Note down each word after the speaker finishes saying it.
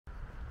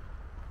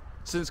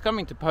Since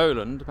coming to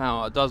Poland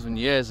about a dozen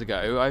years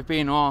ago, I've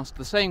been asked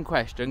the same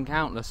question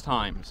countless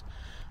times.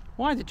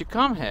 Why did you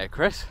come here,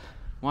 Chris?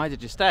 Why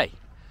did you stay?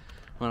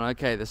 Well,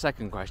 okay, the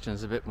second question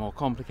is a bit more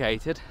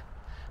complicated,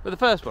 but the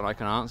first one I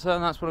can answer,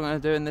 and that's what I'm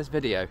going to do in this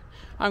video.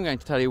 I'm going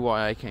to tell you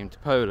why I came to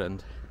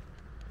Poland.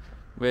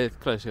 With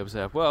Closely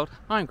Observed World,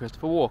 I'm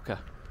Christopher Walker.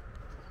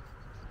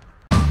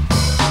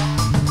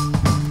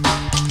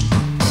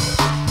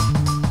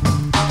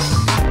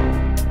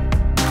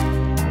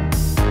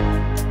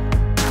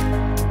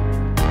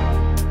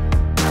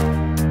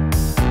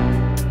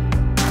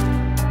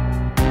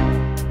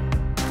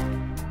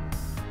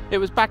 It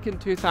was back in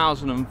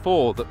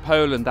 2004 that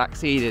Poland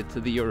acceded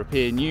to the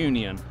European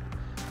Union,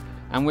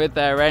 and with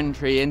their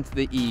entry into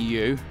the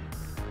EU,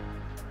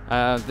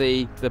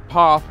 the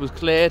path was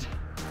cleared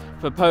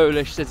for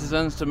Polish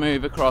citizens to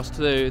move across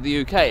to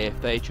the UK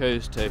if they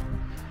chose to,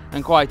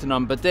 and quite a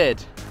number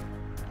did.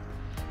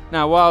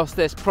 Now, whilst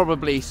this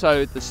probably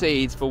sowed the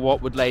seeds for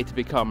what would later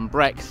become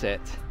Brexit,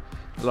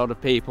 a lot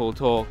of people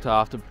talked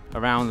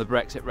around the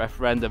Brexit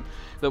referendum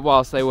that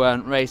whilst they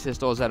weren't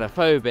racist or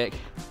xenophobic,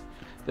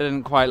 they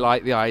didn't quite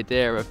like the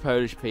idea of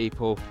Polish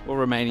people, or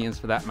Romanians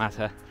for that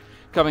matter,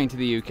 coming to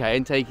the UK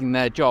and taking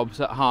their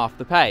jobs at half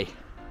the pay.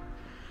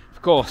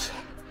 Of course,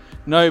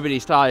 nobody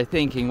started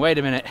thinking, wait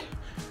a minute,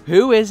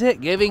 who is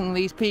it giving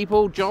these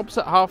people jobs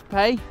at half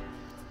pay?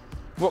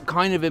 What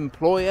kind of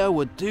employer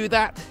would do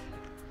that?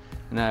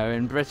 No,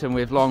 in Britain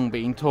we've long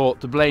been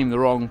taught to blame the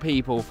wrong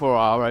people for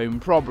our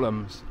own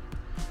problems.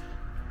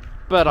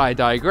 But I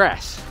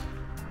digress.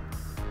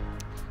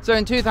 So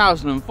in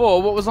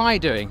 2004, what was I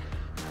doing?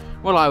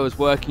 Well, I was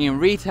working in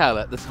retail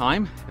at the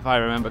time, if I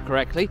remember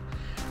correctly.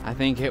 I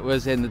think it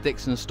was in the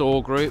Dixons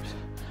store group,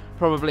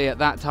 probably at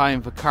that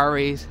time for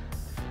Currys,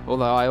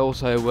 although I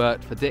also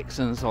worked for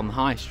Dixons on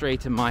High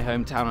Street in my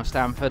hometown of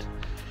Stamford,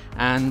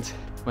 and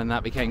when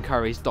that became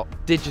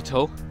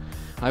Currys.digital,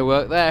 I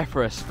worked there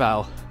for a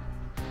spell.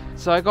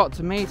 So I got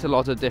to meet a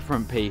lot of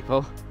different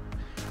people,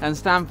 and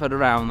Stamford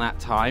around that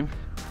time,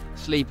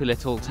 sleepy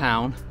little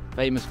town,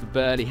 famous for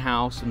Burley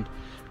House and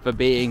for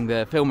being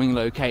the filming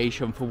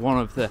location for one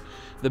of the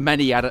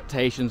many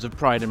adaptations of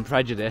Pride and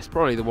Prejudice,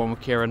 probably the one with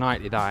Keira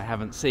Knightley that I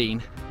haven't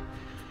seen.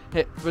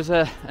 It was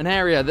an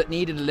area that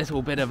needed a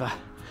little bit of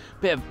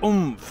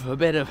oomph, a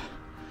bit of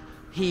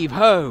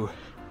heave-ho.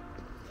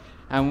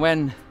 And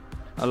when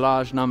a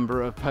large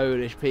number of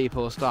Polish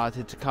people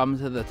started to come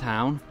to the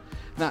town,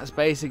 that's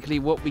basically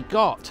what we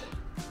got.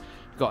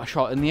 Got a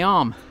shot in the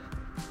arm.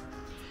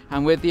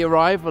 And with the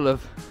arrival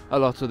of a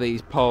lot of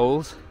these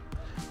Poles,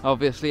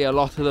 obviously a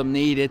lot of them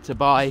needed to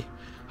buy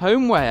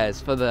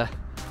homewares for the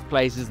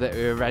places that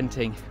we were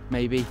renting,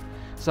 maybe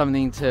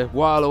something to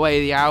while away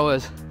the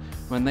hours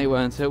when they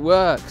weren't at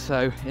work.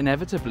 So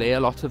inevitably a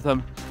lot of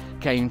them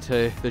came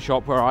to the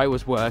shop where I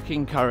was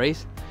working,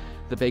 Currys,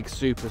 the big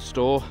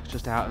superstore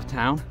just out of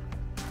town.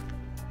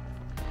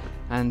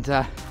 And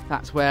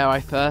that's where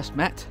I first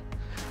met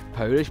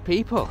Polish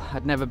people.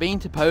 I'd never been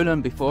to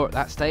Poland before at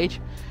that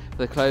stage.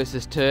 The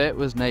closest to it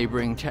was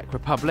neighbouring Czech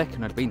Republic,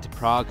 and I'd been to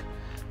Prague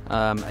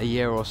a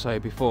year or so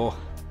before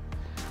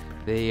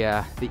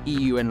the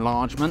EU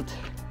enlargement,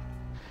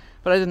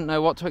 but I didn't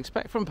know what to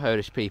expect from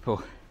Polish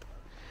people.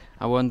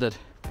 I wondered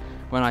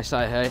when I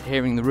started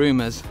hearing the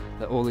rumours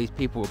that all these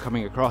people were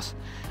coming across,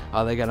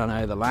 are they going to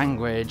know the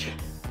language?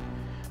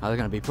 Are there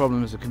going to be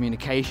problems with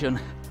communication?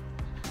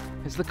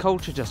 Is the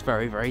culture just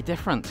very, very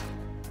different?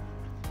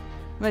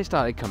 And they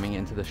started coming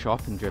into the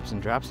shop in dribs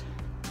and drabs,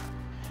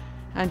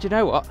 and you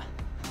know what?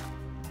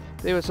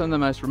 They were some of the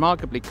most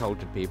remarkably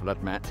cultured people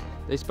I'd met.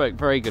 They spoke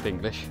very good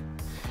English.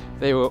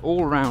 They were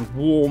all around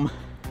warm,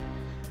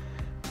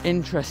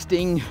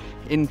 interesting,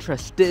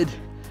 interested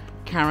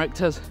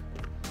characters,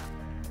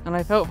 and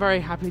I felt very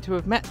happy to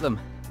have met them.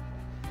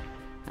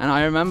 And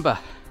I remember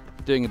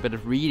doing a bit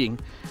of reading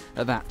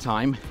at that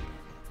time.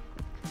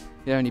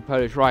 The only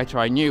Polish writer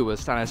I knew was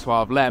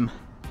Stanisław Lem,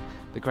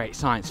 the great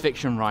science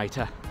fiction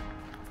writer.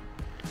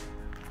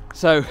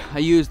 So I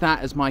used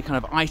that as my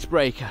kind of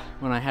icebreaker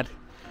when I had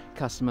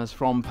customers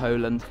from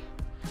Poland.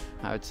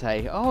 I would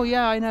say, oh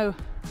yeah, I know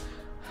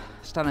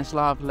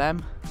Stanisław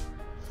Lem.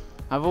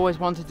 I've always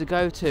wanted to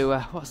go to,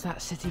 what's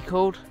that city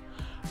called?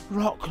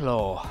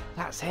 Wrocław.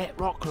 That's it,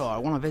 Wrocław. I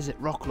want to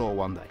visit Wrocław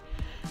one day.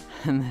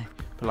 And they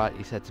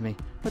politely said to me,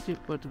 what do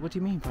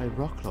you mean by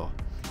Wrocław?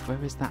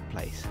 Where is that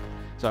place?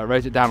 So I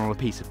wrote it down on a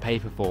piece of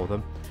paper for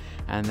them,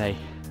 and they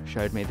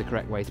showed me the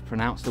correct way to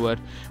pronounce the word,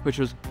 which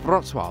was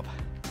Wrocław.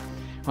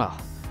 Well,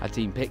 I'd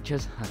seen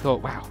pictures. I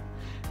thought, wow,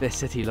 this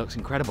city looks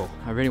incredible.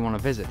 I really want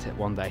to visit it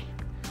one day.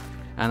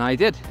 And I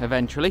did,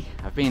 eventually.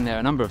 I've been there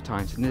a number of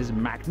times, and it is a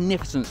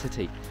magnificent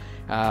city.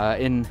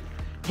 In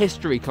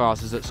history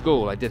classes at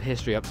school, I did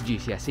history up to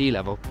GCSE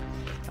level.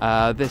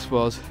 This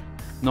was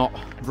not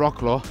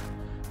Wrocław,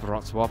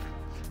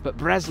 but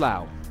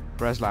Breslau.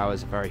 Breslau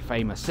is a very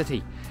famous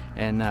city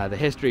in the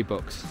history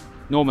books.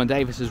 Norman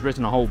Davis has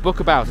written a whole book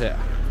about it.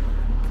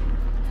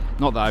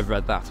 Not that I've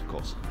read that, of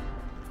course.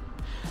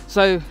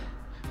 So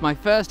my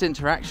first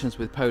interactions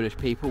with Polish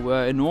people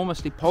were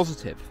enormously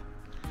positive.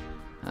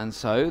 and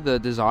so the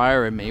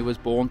desire in me was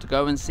born to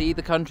go and see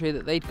the country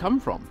that they'd come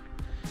from.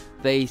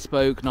 They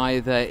spoke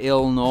neither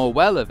ill nor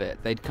well of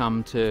it. They'd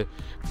come to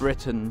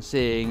Britain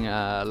seeing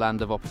a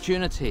land of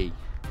opportunity.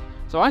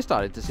 So I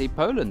started to see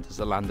Poland as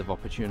a land of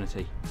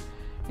opportunity.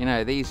 You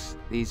know, these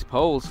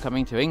Poles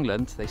coming to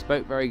England, they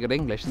spoke very good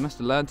English, they must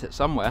have learnt it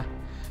somewhere.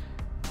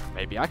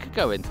 Maybe I could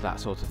go into that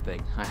sort of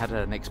thing. I had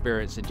an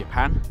experience in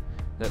Japan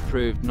that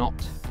proved not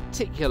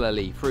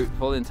particularly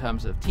fruitful in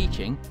terms of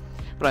teaching,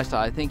 but I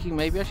started thinking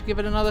maybe I should give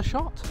it another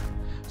shot.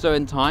 So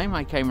in time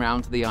I came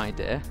round to the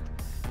idea.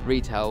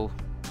 Retail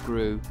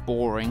grew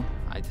boring.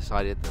 I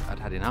decided that I'd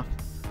had enough,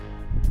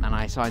 and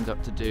I signed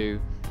up to do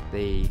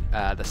the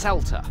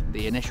CELTA,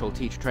 the initial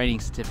teacher training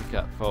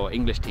certificate for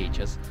English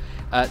teachers,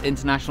 at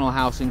International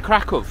House in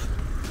Krakow.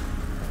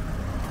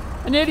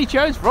 I nearly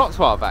chose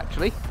Wrocław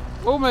actually,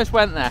 almost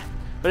went there,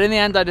 but in the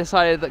end I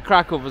decided that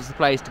Krakow was the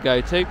place to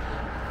go to.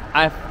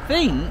 I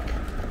think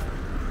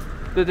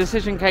the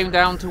decision came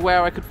down to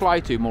where I could fly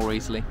to more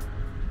easily.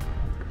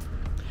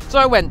 So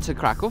I went to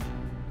Krakow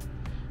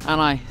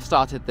and I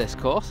started this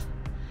course,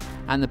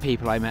 and the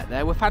people I met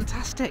there were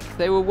fantastic.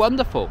 They were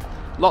wonderful.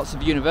 Lots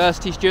of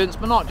university students,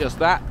 but not just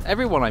that.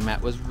 Everyone I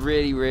met was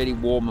really, really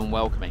warm and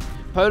welcoming.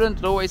 Poland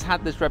had always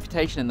had this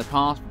reputation in the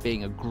past for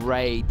being a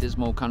grey,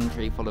 dismal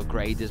country full of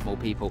grey, dismal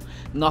people.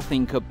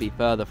 Nothing could be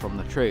further from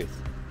the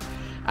truth.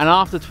 And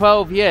after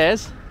 12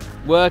 years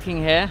working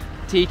here,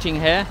 teaching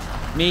here,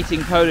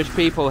 meeting Polish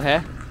people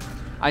here,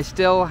 I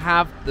still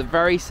have the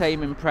very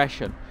same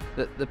impression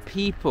that the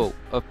people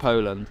of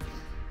Poland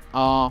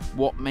are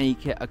what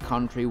make it a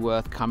country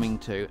worth coming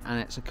to, and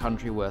it's a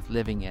country worth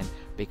living in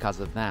because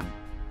of them.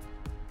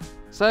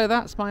 So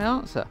that's my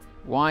answer.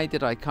 Why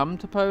did I come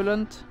to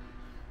Poland?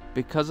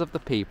 Because of the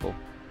people.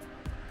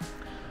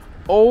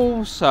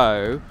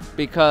 Also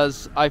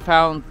because I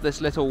found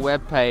this little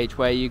web page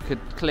where you could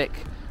click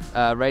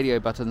radio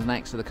buttons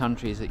next to the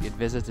countries that you'd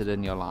visited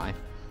in your life.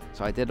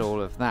 So I did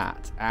all of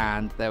that,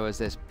 and there was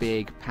this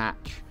big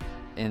patch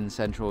in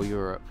Central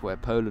Europe where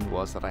Poland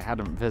was that I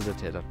hadn't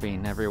visited. I've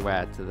been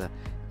everywhere to the,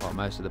 well,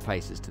 most of the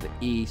places to the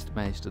east,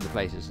 most of the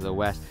places to the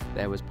west.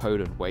 There was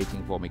Poland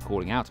waiting for me,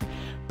 calling out to me.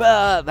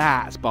 But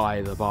that's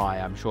by the by.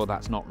 I'm sure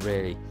that's not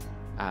really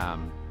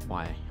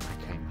why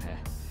I came here.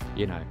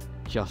 You know,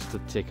 just to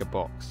tick a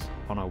box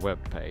on a web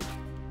page.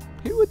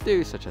 Who would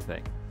do such a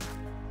thing?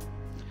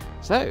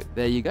 So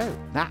there you go.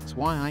 That's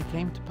why I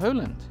came to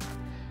Poland.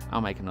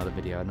 I'll make another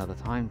video another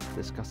time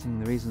discussing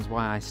the reasons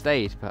why I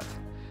stayed, but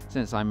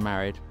since I'm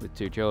married with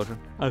 2 children,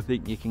 I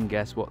think you can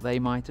guess what they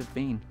might have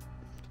been.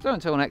 So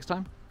until next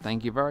time,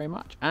 thank you very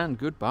much and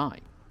goodbye.